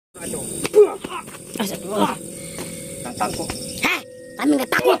Aduh. Astagfirullah. Tantangku. Heh, kami nggak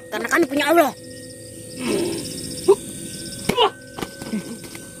takut karena kami punya Allah.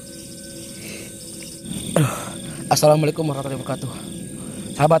 Assalamualaikum warahmatullahi wabarakatuh.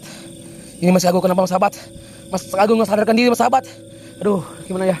 Sahabat, ini Mas Agung, kenapa Mas sahabat? Mas Agung nggak sadarkan diri Mas sahabat. Aduh,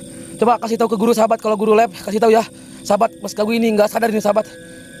 gimana ya? Coba kasih tahu ke guru sahabat, kalau guru lab kasih tahu ya. Sahabat, Mas Agung ini nggak sadar ini sahabat.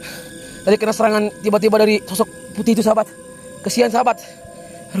 Tadi kena serangan tiba-tiba dari sosok putih itu sahabat. Kesian sahabat.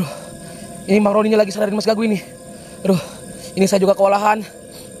 Aduh, ini Bang Roninya lagi sadarin Mas Agung ini. Aduh, ini saya juga kewalahan.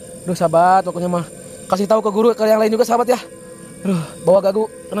 Aduh sahabat, pokoknya mah kasih tahu ke guru, ke yang lain juga sahabat ya. Aduh, bawa Gagu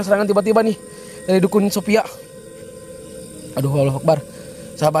kena serangan tiba-tiba nih dari dukun Sophia. Aduh, Allah Akbar.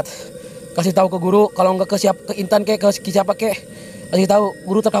 Sahabat, kasih tahu ke guru, kalau nggak ke Intan ke siapa ke, kasih tahu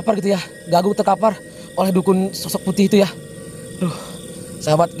guru terkapar gitu ya. Gagu terkapar oleh dukun sosok putih itu ya. Aduh,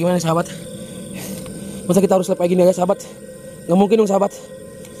 sahabat, gimana sahabat? Masa kita harus lep kayak gini ya sahabat? Nggak mungkin dong sahabat.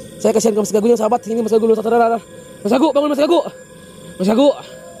 Saya kasihan ke Mas Gagunya sahabat. Ini Mas Gagu belum sadar. Mas Gagu, bangun Mas Gagu. Mas Gagu.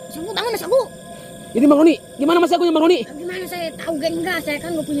 Mas Agung, bangun Mas Agung. Ini Bang Roni. Gimana Mas Gagunya Bang Roni? Gimana saya tahu gak enggak? Saya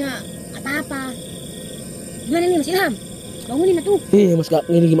kan nggak punya apa-apa. Gimana nih Mas Ilham? Bangunin atuh. Iya Mas Gagu,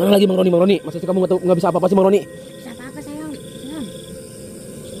 ini gimana lagi Bang Roni? Maksudnya kamu nggak bisa apa-apa sih Bang Roni? Bisa apa-apa sayang? Mas Ilham.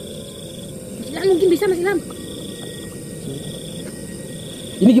 Mas Ilham mungkin bisa Mas Ilham.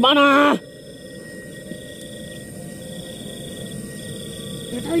 Ini gimana?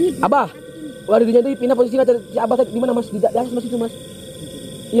 Nggak tahu ini. Abah, waduh jadi pindah posisinya si Abah tadi di mana Mas? Di atas Mas itu Mas.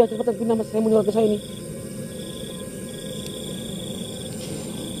 Iya cepetan pindah Mas, saya mau nyuruh ke saya ini.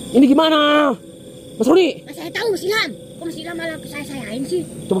 Ini gimana? Mas Roni? Saya tahu Mas Ilham. Kok Mas Ilham malah saya-sayain sih?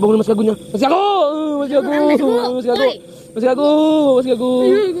 Coba bangun Mas Gagunya. Mas Gagu, Mas Gagu, Mas Gagu, Mas Gagu, Mas Gagu, Mas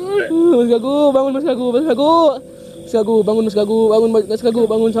Gagu, bangun Mas Gagu, Mas Gagu, Mas Gagu, bangun Mas Gagu, bangun Mas Gagu,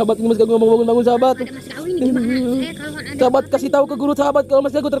 bangun sahabat, ini Mas Gagu bangun sahabat. Ada Mas Gagu ini gimana? Saya kalau ada Sahabat kasih tahu ke guru sahabat kalau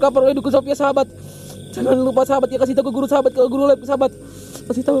Mas Gagu terkapar oleh dukun Sophia sahabat. Jangan lupa sahabat ya, kasih tahu ke guru sahabat, ke guru lab sahabat.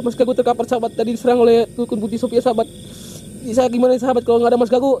 Kasih tahu Mas Gagu terkapar sahabat, tadi diserang oleh dukun putih Sophia sahabat. Saya gimana sahabat kalau nggak ada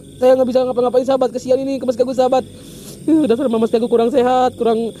Mas Gagu? Saya nggak bisa ngapa-ngapain sahabat. Kesian ini ke Mas Gagu sahabat. Dasar Mas Gagu kurang sehat,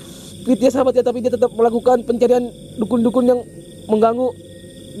 kurang fit ya sahabat ya, tapi dia tetap melakukan pencarian dukun-dukun yang mengganggu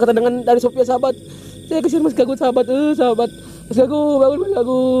ketenangan dari Sophia sahabat. Saya kesian Mas Gagu sahabat. Sahabat Mas Gagu, bangun Mas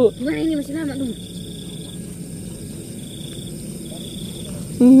Gagu. gimana ini Mas Ilham? Aduh.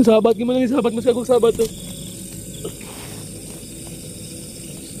 Sahabat gimana nih sahabat Mas Gagu sahabat tuh.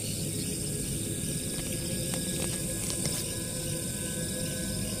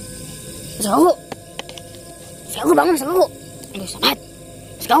 Mas Gagu. Mas Gagu bangun Mas Gagu. Aduh sahabat.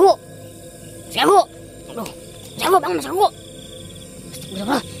 Mas Gagu. Mas Gagu. Aduh. Mas Gagu bangun Mas Gagu.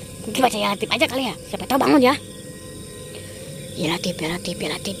 Astagfirullah. Mungkin baca ya Latif aja kali ya. Siapa tahu bangun ya. Ya Latif, ya Latif, ya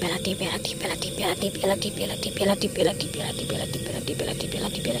Latif, ya Latif, ya Latif, ya Latif, ya Latif, ya Latif, ya Latif, ya Latif, ya Latif, ya Latif, ya Latif, ya Latif, ya Latif, ya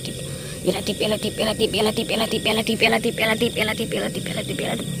Latif, ya Latif. Ya Latif, ya Latif, ya Latif, ya Latif, ya Latif, ya Latif, ya Latif, ya Latif, ya Latif, ya Latif, ya Latif, ya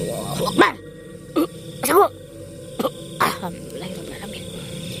Latif. Allahu Akbar. Mas Gagu. Alhamdulillahirrahmanirrahim.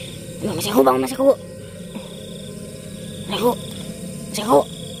 Aduh, Mas Gagu bangun Mas Gagu. Mas Gagu. Mas Gagu.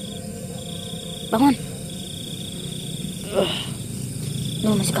 Bangun.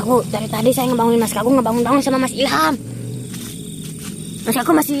 Duh, Mas Gagu, dari tadi saya ngebangunin Mas Gagu, ngebangun-bangun sama Mas Ilham. Mas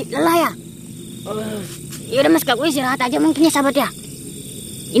Gagu masih lelah ya? Yaudah Mas Gagu istirahat aja mungkin ya sahabat ya.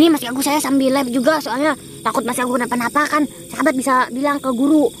 Ini Mas Gagu saya sambil lab juga, soalnya takut Mas Gagu kenapa-napa kan. Sahabat bisa bilang ke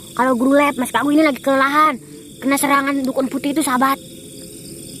guru, kalau guru lab Mas Gagu ini lagi kelelahan, kena serangan dukun putih itu sahabat.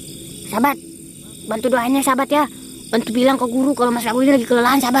 Sahabat, bantu doanya sahabat ya. Bantu bilang ke guru kalau Mas Gagu ini lagi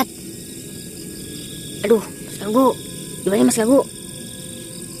kelelahan sahabat. Aduh, Mas Gagu, gimana Mas Gagu?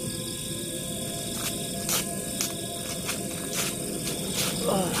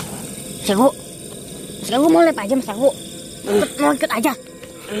 Mas Gagu mau lep aja Mas Gagu. Mau ikut aja.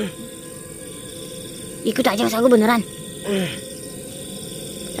 Ikut aja Mas Gagu beneran.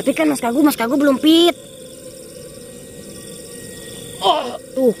 Tapi kan Mas Gagu belum fit.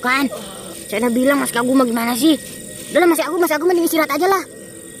 Tuh kan. Saya udah bilang Mas Gagu mau gimana sih? Udah lah Mas Gagu mending istirahat aja lah.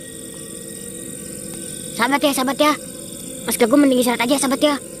 Sahabat ya. Mas Gagu mending istirahat aja sahabat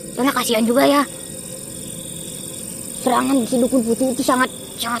ya. Soalnya kasihan juga ya. Serangan si dukun putih itu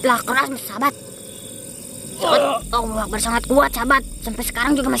sangatlah keras sahabat. Allah Akbar, sangat kuat sahabat. Sampai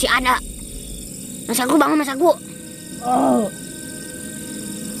sekarang juga masih ada. Mas Gagu bangun Mas Gagu.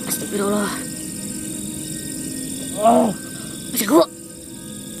 Astagfirullah. Mas Gagu.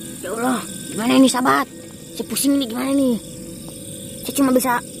 Ya Allah, gimana ini sahabat? Saya pusing ini gimana nih? Saya cuma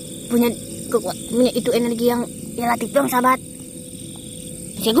bisa punya itu energi yang relatif dong sahabat.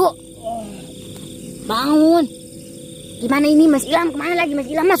 Mas Gagu. Bangun. Gimana ini Mas Ilham? Kemana lagi Mas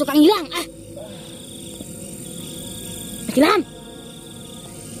Ilham? Masuk kan hilang. Mas Ilham.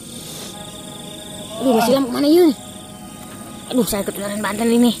 Aduh, Mas Ilham kemana yun? Aduh, saya ketularan Banten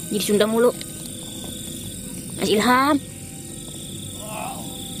ini. Jadi Sunda mulu. Mas Ilham.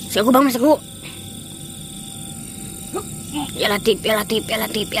 Mas Aku bangun, Mas Aku. Ya Latif, ya Latif, ya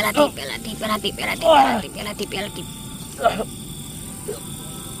Latif, ya Latif, ya Latif, ya Latif, ya Latif, ya Latif, ya Latif, ya Latif.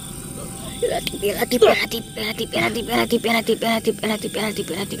 Ya Latif, ya Latif, ya Latif, ya Latif, ya Latif, ya Latif, ya Latif, ya Latif, ya Latif, ya Latif,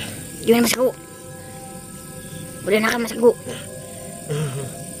 ya Latif. Gimana Mas Aku? Udah enakan Mas Aku?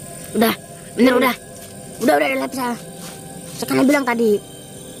 Udah, bener udah. Udah lab saya. Saya bilang tadi,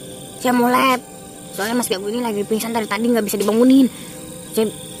 saya mau lab. Soalnya Mas Gagu ini lagi pingsan dari tadi nggak bisa dibangunin.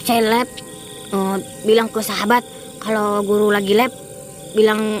 Saya lab, bilang ke sahabat kalau guru lagi lab,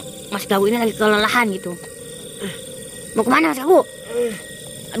 bilang Mas Gagu ini lagi kelelahan gitu. Mau kemana Mas Gagu?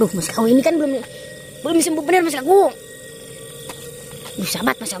 Aduh, Mas Gagu ini kan belum sembuh bener Mas Gagu. Duh,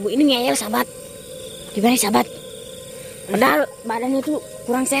 sahabat, Mas Gagu ini ngeyel sahabat. Gimana sahabat? Padahal badannya tuh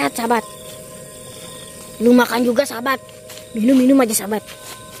kurang sehat sahabat. Lu makan juga sahabat. Minum aja sahabat.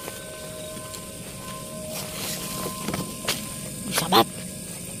 Sahabat,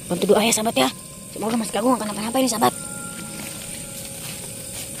 bantu doa ya sahabat ya. Semoga Mas Gagu gak kenapa-napa ini sahabat.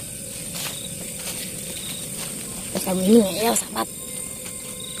 Mas Gagu ini ngeyel sahabat.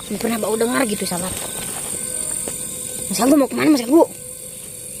 Belum pernah bau dengar gitu sahabat. Mas Gagu mau kemana Mas Gagu?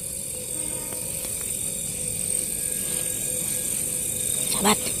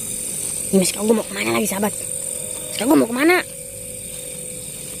 Sahabat, ini Mas Gagu mau kemana lagi sahabat? Mas Gagu mau kemana?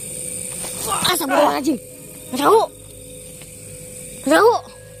 Astagfirullahaladzim. Mas Gagu, Mas Gagu,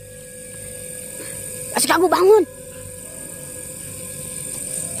 Mas Gagu bangun.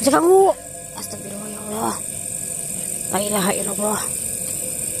 Mas Gagu, astagfirullah ya Allah. La ilaha illallah.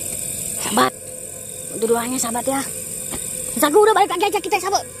 Sahabat, untuk doanya sahabat ya. Mas Gagu udah balik lagi aja kita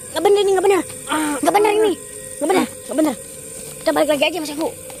sahabat. Gak bener ini, gak bener. Gak bener ini, gak bener, gak bener. Kita balik lagi aja Mas Gagu.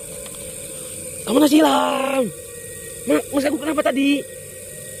 Kamu nasi hilang. Mas Gagu kenapa tadi?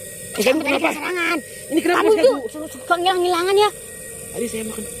 Mas Gagu kenapa? Serangan. Ini kenapa Kamu Mas Gagu? itu suka ngilang-ngilangan ya. Tadi saya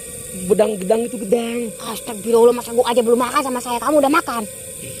makan gedang itu gedang. Astagfirullah, Mas Gagu aja belum makan sama saya. Kamu udah makan.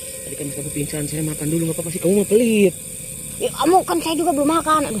 Tadi kan Mas Gagu pingsan, saya makan dulu. Gak apa-apa sih, kamu mah pelit. Ya, kamu kan saya juga belum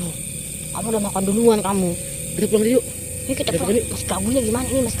makan. Aduh, kamu udah makan duluan kamu. Kita pulang yuk. Ini kita pulang. Mas Gagunya gimana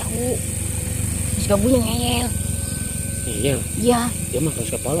ini Mas Gagu? Mas Gagunya ngeyel. Iya. Iya. Dia mah keras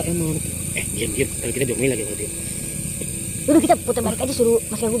kepala emang. Diam. Kalau kita diomelin lagi kalau dia. Udah kita putar balik aja suruh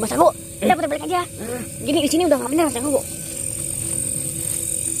Mas Gagu. Mas Gagu, kita putar balik aja. Gini di sini udah nggak bener Mas Gagu.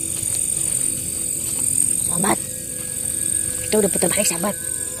 Sahabat, kita udah putar balik sahabat.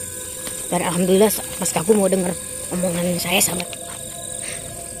 Dan alhamdulillah Mas Gagu mau denger omongan saya sahabat.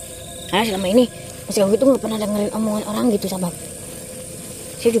 Karena selama ini Mas Gagu itu nggak pernah dengerin omongan orang gitu sahabat.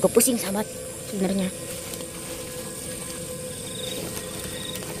 Saya juga pusing sahabat sebenarnya.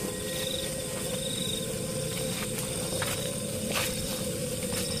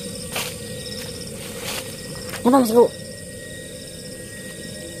 Kenapa Mas Gagu?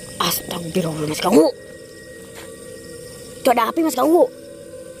 Astagfirullah Mas Gagu. Itu ada api Mas Gagu.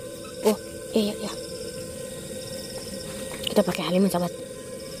 Oh iya. Kita pakai halimun sahabat.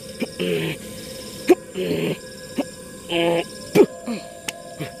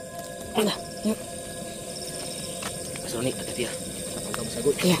 Udah, yuk. Mas Roni, hati-hati ya. Pantau Mas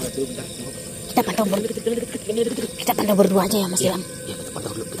Gagu. Iya. Kita pantau berdua aja ya Mas Ilham. Iya, kita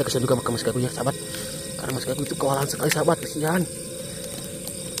pantau dulu. Kita kesian juga sama Mas Gagu ya sahabat. Karena Mas Gagu itu kewalahan sekali sahabat, kesian.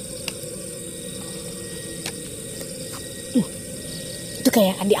 Itu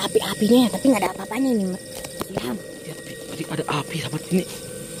kayak ada api-apinya tapi nggak ada apa-apanya ini Mas Ilham. Ya, tadi ada api sahabat ini.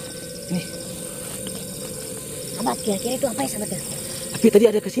 Sahabat, kira-kira itu apa ya sahabat ya? Api tadi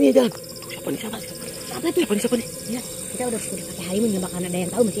ada kesini ya jalan. Siapa nih sahabat? Siapa nih? Ya, kita udah pakai halimun nggak bakal ada yang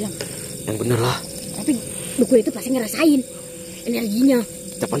tahu Mas Ilham. Yang bener lah. Tapi Bakul itu pasti ngerasain energinya.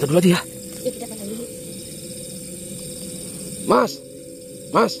 Kita pantau dulu aja ya. Ya kita pantau dulu.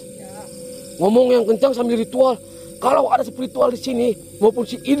 Mas. Ngomong yang kencang sambil ritual. Kalau ada spiritual di sini maupun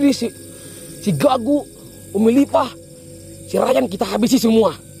si Idris, si Gagu, Umi Lipah, si Ryan kita habisi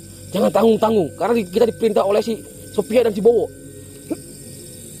semua. Jangan tanggung-tanggung karena kita diperintah oleh si Sophia dan si Bowo.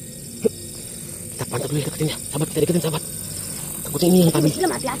 Kita pantau dulu deketin ya. Sahabat, kita deketin sahabat. Takutnya ini yang kami.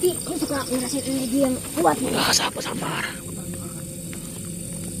 Hati-hati, ini suka ngerasain energi yang kuat. Sabar.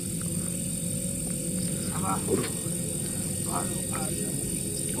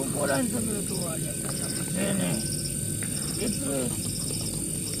 Kumpulan spiritual yang ini itu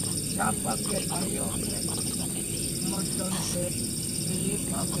siapa ayo macam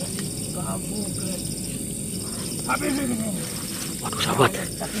habis ini. Waduh sahabat,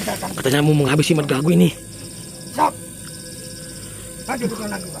 katanya mau menghabisi Mat Gagu ini. Stop. Aja bukan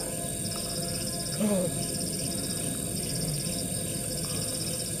lagi Pak.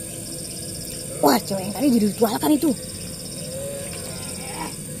 Wah, cewek yang tadi diritualkan itu.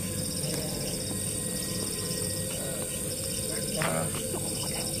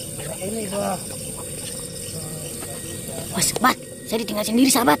 Ini bah. Wah, sahabat, saya ditinggal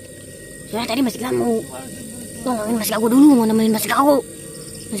sendiri, sahabat. Soalnya tadi Mas Ilham mau nolongin Mas Gago dulu, mau nemenin Mas Gago.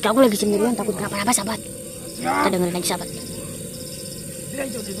 Mas Gago lagi sendirian, takut kenapa-napa, sahabat. Kita dengerin aja, sahabat. Dia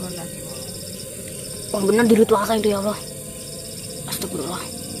itu dituan lagi. Oh, benar diritualkan itu, ya Allah. Astagfirullah.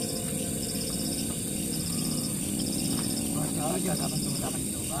 Masa aja tak bentuk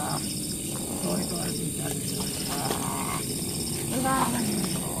itu bah. Oh itu harus dicari. Kita akan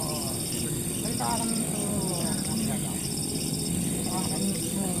itu. Kita akan itu.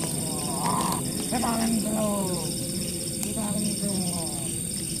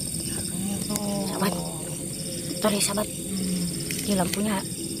 Sahabat, sorry sahabat, ini lampunya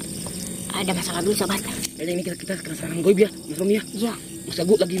ada masalah dulu sahabat. Kayaknya ini kita kena serangan goib ya, Mas Romi ya. Iya. Mas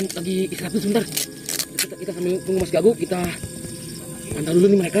Gago lagi istirahat dulu sebentar. Kita sambil tunggu Mas Gago, kita mantau dulu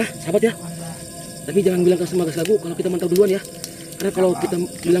nih mereka, sahabat ya. Tapi jangan bilang ke semua Mas Gago kalau kita mantau duluan ya. Karena kalau kita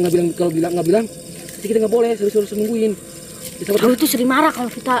bilang nggak bilang, nanti kita nggak boleh, harus nungguin. Kalau itu sering marah kalau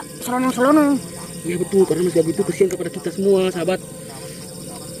kita selonong. Iya betul, karena Mas Gago itu kesian kepada kita semua, sahabat.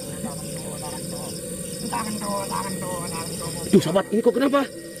 Aduh, sahabat, ini kok kenapa?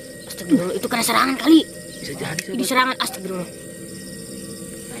 Astagfirullah, itu kena serangan kali. Bisa jadi, sahabat. Ini serangan, astagfirullah.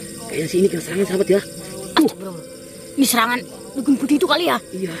 Kayaknya sih ini kena serangan, sahabat ya. Astagfirullah. Ini serangan dukun putih itu kali ya?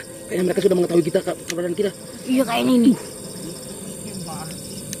 Iya, kayaknya mereka sudah mengetahui kita, keberadaan kita. Iya, kayaknya ini.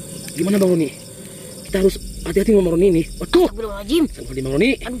 Gimana Bang Roni? Kita harus hati-hati sama Bang Roni nih. Waduh. Astagfirullahaladzim. Sama di Bang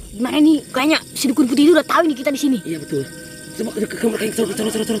Roni. Aduh, gimana nih? Kayaknya si dukun putih itu udah tahu nih kita di sini. Iya betul. Coba ke mereka yang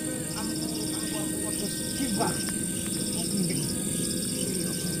corot.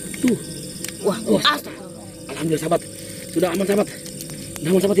 Tuh. Wah. Astagfirullah. Alhamdulillah sahabat. Sudah aman sahabat. Udah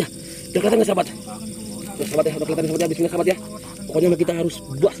aman sahabat ya. Udah kelihatan nggak sahabat? Udah sahabat ya. Udah kelihatan sahabat ya. Bismillah sahabat ya. Pokoknya kita harus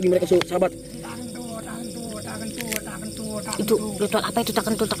buas di mereka sahabat. Itu ritual apa itu?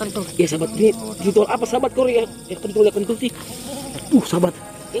 Takentul. Ya sahabat, ini ritual apa sahabat kau ya? Kentul sih. Sahabat.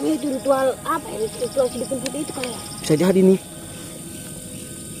 Ini itu ritual apa ya? Ritual si dukun putih itu kali ya? Bisa jadi nih.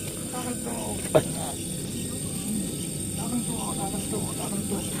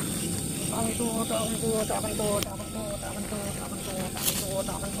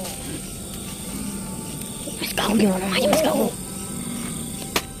 Mas Gago gimana aja Mas Gago?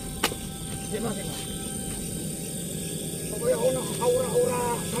 Pokoknya aura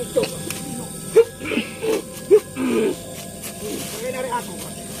hancur. Ini dari aku.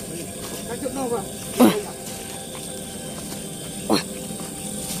 Hancur no Pak. Wah.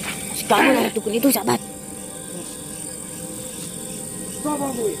 Mas Gago dari dukun itu sahabat. Coba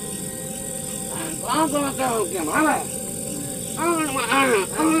Bu. Aku gimana? Aku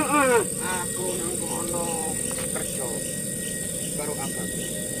nang kono kerja. Baru apa?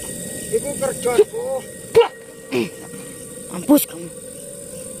 Iku kerjaku. Mampus kamu.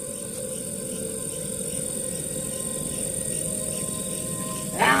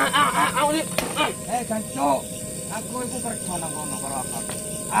 Jancuk. Aku iku kerja nang kono karo apa?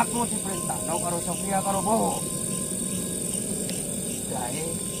 Aku diperintah nang karo Sofia karo Bowo. Gawe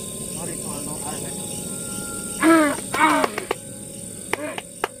ritual no arep.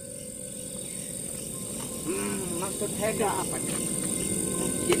 Maksud Hega apa?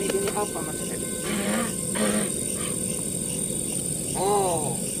 Ini apa maksudnya?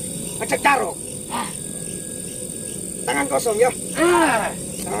 Oh, ngecek caruk. Tangan kosong ya.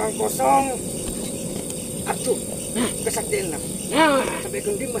 Tangan kosong. Aduh, kesaktian lah. Sampai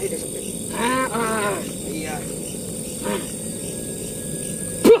gendim mah hidup sampai. Iya.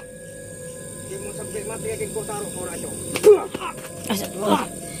 Dia mau sampai mati ya kau taruh kau rajo. Astagfirullah.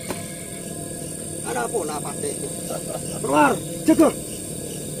 Ada apa lah pasti. Keluar, jaga.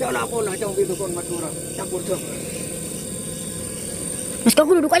 Jangan apa lah jauh itu kon Madura. Campur jam. Mas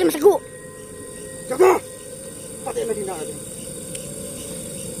Gago duduk aja Mas Gago. Jaga. Pakai Medina aja.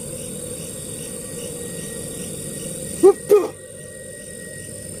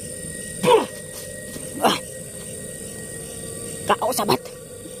 Kau sahabat.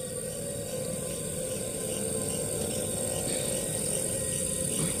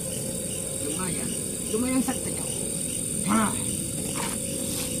 Lumayan sakit kau.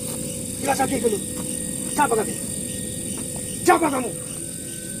 Jelas lagi dulu. Siapa kamu?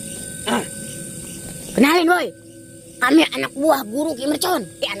 Kenalin boy. Kami anak buah guru Ki Mercon.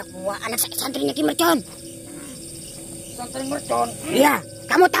 Anak santrinya Ki Mercon. Santri Mercon. Iya,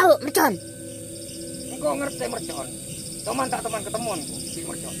 kamu tahu Mercon? Engkau ngerti Mercon. Teman tak teman ketemuan di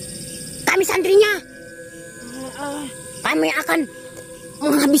Mercon. Kami santrinya. Kami akan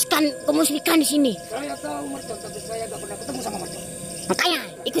menghabiskan kemusyrikan di sini. Saya tahu mercon, tapi saya gak pernah ketemu sama mercon. Makanya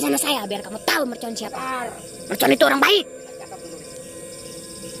ikut sama saya biar kamu tahu mercon siapa. Mercon itu orang baik.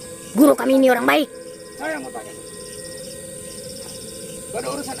 Guru kami ini orang baik. Saya mau tanya. Gak ada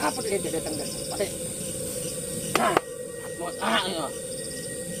urusan apa dia datang dari Pak? Nah, buat ya.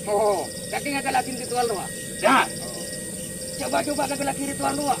 Oh, jadi nggak lagi ritual doa. Ya. Coba nggak lagi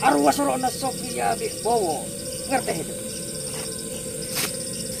ritual doa. Arwah Sorona Sofia Bowo. Ngerti itu?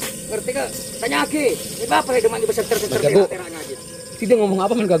 Ngerti ke? Tanya lagi. Ini apa itu mandi besar terangnya aja. Itu dia ngomong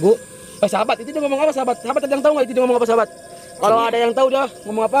apa men gagu? Sahabat, itu dia ngomong apa sahabat? Sahabat ada yang tahu nggak itu dia ngomong apa sahabat? Kalau ada yang tahu dia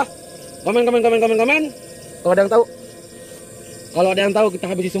ngomong apa? Komen. Kalau ada yang tahu. Kalau ada yang tahu kita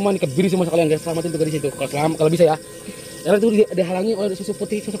habisi semua, dikebiri semua sekalian guys. Selamatin tuh di situ. Kalau bisa ya. Karena itu dihalangi oleh susu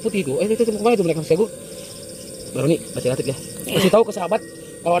putih itu. Itu kemana itu mereka Gagu? Baru nih baca latih ya. Kasih tahu ke sahabat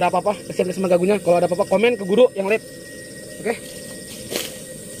kalau ada apa-apa, kasihan sama Gagunya. Kalau ada apa-apa komen ke guru yang lihat. Oke?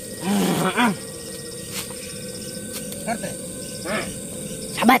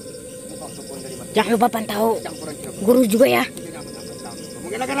 Sahabat, jangan lupa pantau guru juga ya.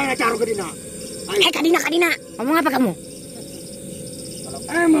 Kadina, ngomong apa kamu? Kalau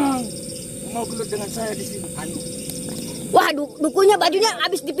emang mau gelut dengan saya di sini, Wah, dukunya bajunya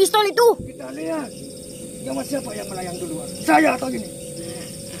habis di pistol itu. kita lihat nyawa siapa yang melayang duluan, saya atau ini?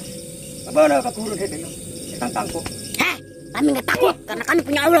 Kemana Pak Guru Hede? Tantangku. Heh, kami nggak takut karena kami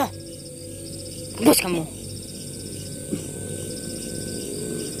punya Allah. Terus kamu.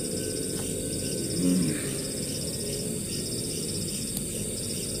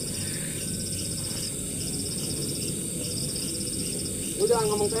 Udah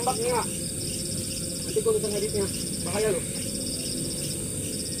ngomong tembak nih ya. Nanti gua bisa ngeditnya. Bahaya loh.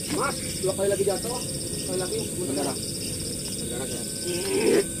 Mas, 2 kali lagi jatuh, sekali lagi muntah darah.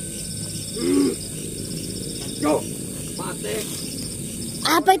 Yo, pate.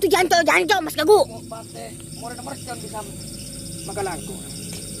 Apa itu janco Mas Gagu? Mau pate, mau ada mercon bisa magalangku.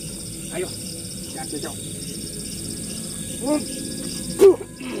 Ayo, jatuh jauh.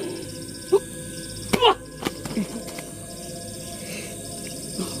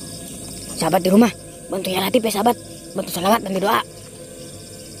 Sahabat di rumah, bantu ya Latif ya sahabat, bantu salawat dan doa.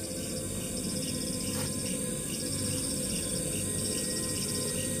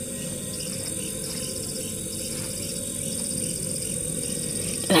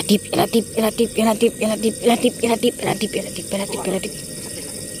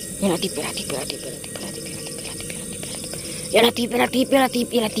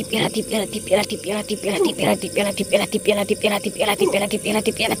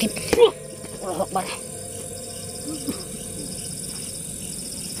 Allahu Akbar.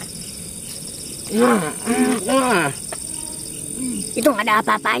 Itu nggak ada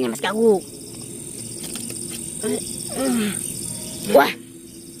apa-apanya Mas Gagu. Wah,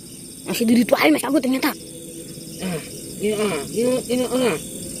 masih diritualin Mas Gagu ternyata.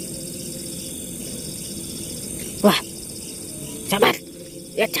 Wah, sahabat,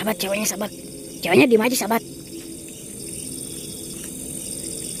 lihat sahabat ceweknya sahabat. Ceweknya diem aja sahabat.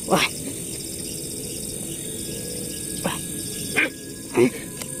 Wah.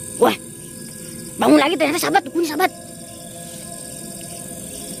 Wah. Bangun lagi ternyata sahabat, dukunya sahabat.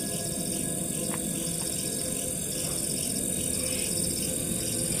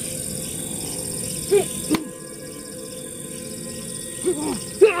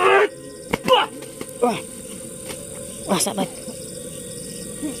 Wah. Wah, sahabat.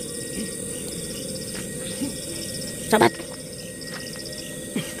 Sahabat.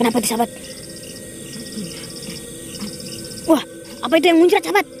 Kenapa di sahabat? Wah, apa itu yang muncrat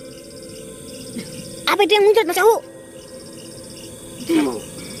sahabat? Apa itu yang muncrat Mas Gagu?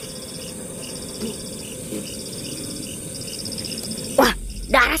 Wah,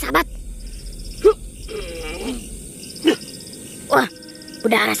 darah sahabat. Wah,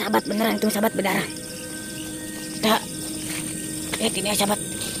 berdarah sahabat, beneran itu sahabat berdarah. Kita lihat ini ya sahabat.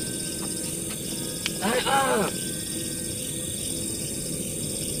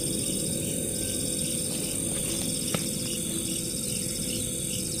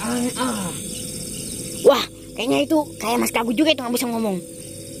 Wah, kayaknya itu kayak Mas Gagu juga itu nggak bisa ngomong.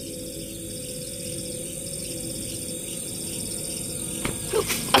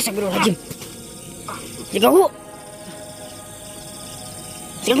 Astagfirullahaladzim. Si Gagu.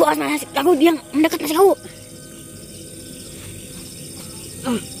 Si Gagu, Mas Gagu dia mendekat Mas Gagu.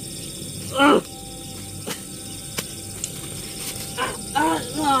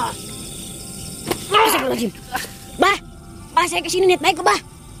 Astagfirullahaladzim. Bah, saya kesini niat baik kok, Bah.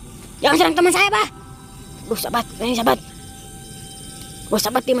 Jangan serang teman saya, Bah. Sahabat, ini sahabat. Wah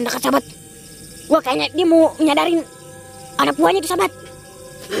sahabat, dia mendekat sahabat. Wah kayaknya dia mau nyadarin anak buahnya itu sahabat.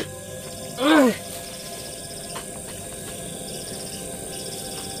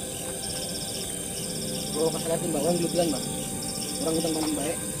 Bro, kasih liatin mbak, orang bilang mbak, orang utang paling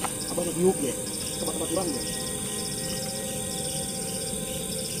baik, apa tuh diuk ya, tempat-tempat kurang ya.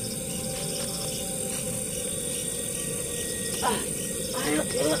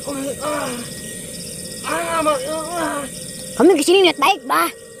 Kami kesini niat baik, bah.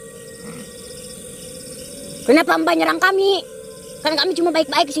 Kenapa Mbak nyerang kami? Kan kami cuma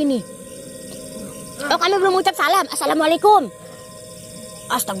baik-baik kesini. Oh, kami belum ucap salam. Assalamualaikum.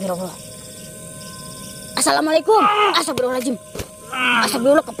 Astagfirullah. Assalamualaikum. Astagfirullahaladzim.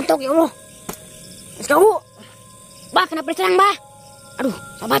 Astagfirullah, kepetok ya Allah. Mas Gagu. Bah, kenapa diserang, bah? Aduh,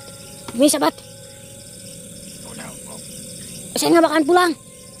 sahabat. Ini sahabat. Saya nggak bakalan pulang.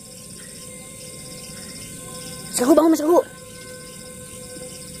 Mas Gagu, bangun Mas Gagu.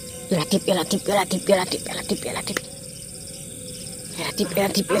 Ya Latif, ya Latif, ya Latif, ya Latif, ya Latif, ya Latif. Ya Latif, ya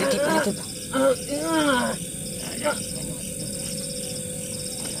Latif, ya Latif, ya Latif.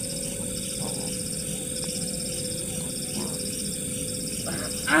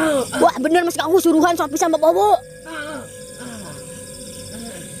 Wah bener Mas Gagu, suruhan soal pisang Mbak Bobo.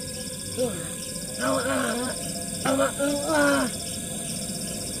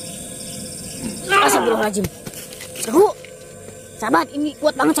 Astagfirullahaladzim. Mas Gagu, sahabat, ini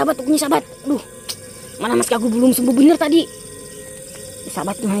kuat banget sahabat, tukunya sahabat. Aduh, mana Mas Gagu belum sembuh bener tadi.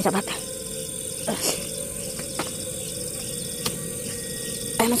 Sahabat, gimana sahabat?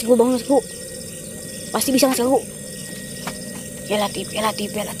 Mas Gagu bangun Mas Gagu. Pasti bisa Mas Gagu. Ya Latif, ya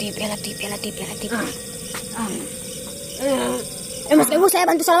Latif, ya Latif, ya Latif, ya Latif, ya Latif. Mas Gagu, saya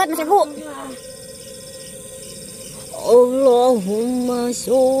bantu salawat Mas Gagu. Allahumma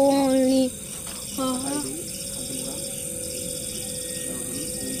sholli.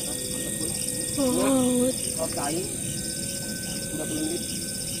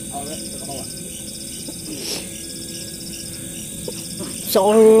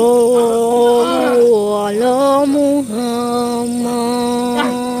 Sallallahu ala Muhammad.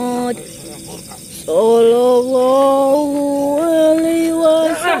 Sallallahu alaihi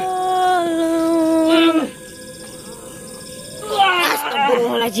wasallam.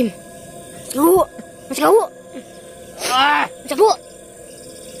 Astagfirullahaladzim. Mas Gagu, Mas Gagu. Mas Gagu.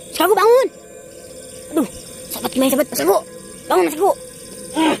 Mas Gagu bangun. Aduh, sahabat gimana sahabat? Mas Gagu, bangun Mas Gagu.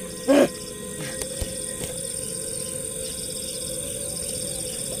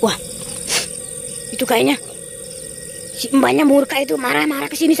 Wah, itu kayaknya si mbaknya murka itu marah-marah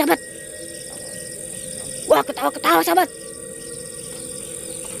ke sini sahabat. Wah, ketawa-ketawa sahabat.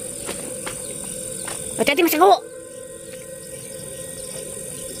 Hati-hati Mas Gagu.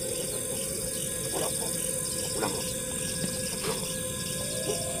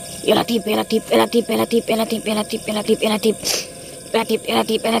 Ya Latif, ya Latif, ya Latif, ya Latif, ya Latif, ya Latif, ya Latif, ya Latif. Ya Latif, ya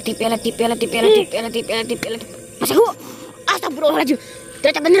Latif, ya Latif, ya Latif, ya Latif, ya Latif, ya Latif, ya Latif, ya Latif. Mas Gagu, astagfirullahaladzim.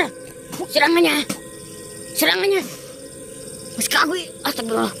 Ternyata bener serangannya. Serangannya. Mas Gagu,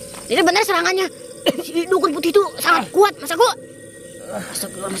 astagfirullah. Ternyata bener serangannya. Si dukun putih itu sangat kuat, Mas Gagu.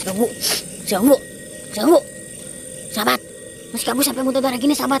 Astagfirullah, Mas Gagu. Mas Gagu, Mas Gagu. Sahabat, Mas Gagu sampai muntah darah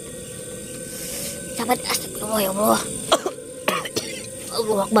gini, sahabat. Sahabat, astagfirullah ya Allah.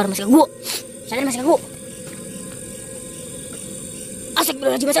 Allahu Akbar, Mas Gagu. Sadar Mas Gagu.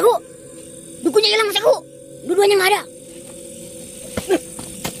 Astagfirullahaladzim Mas Gagu. Dukunya hilang Mas Gagu. Dua-duanya nggak ada.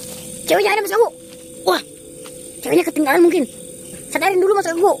 Ceweknya ada Mas Gagu. Wah, ceweknya ketinggalan mungkin. Sadarin dulu Mas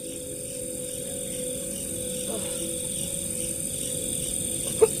Gagu.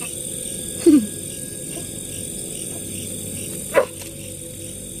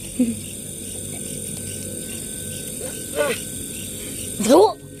 Mas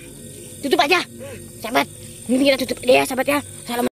Gagu, tutup aja, sahabat. Ini kita tutup dia, sahabat ya. Salam.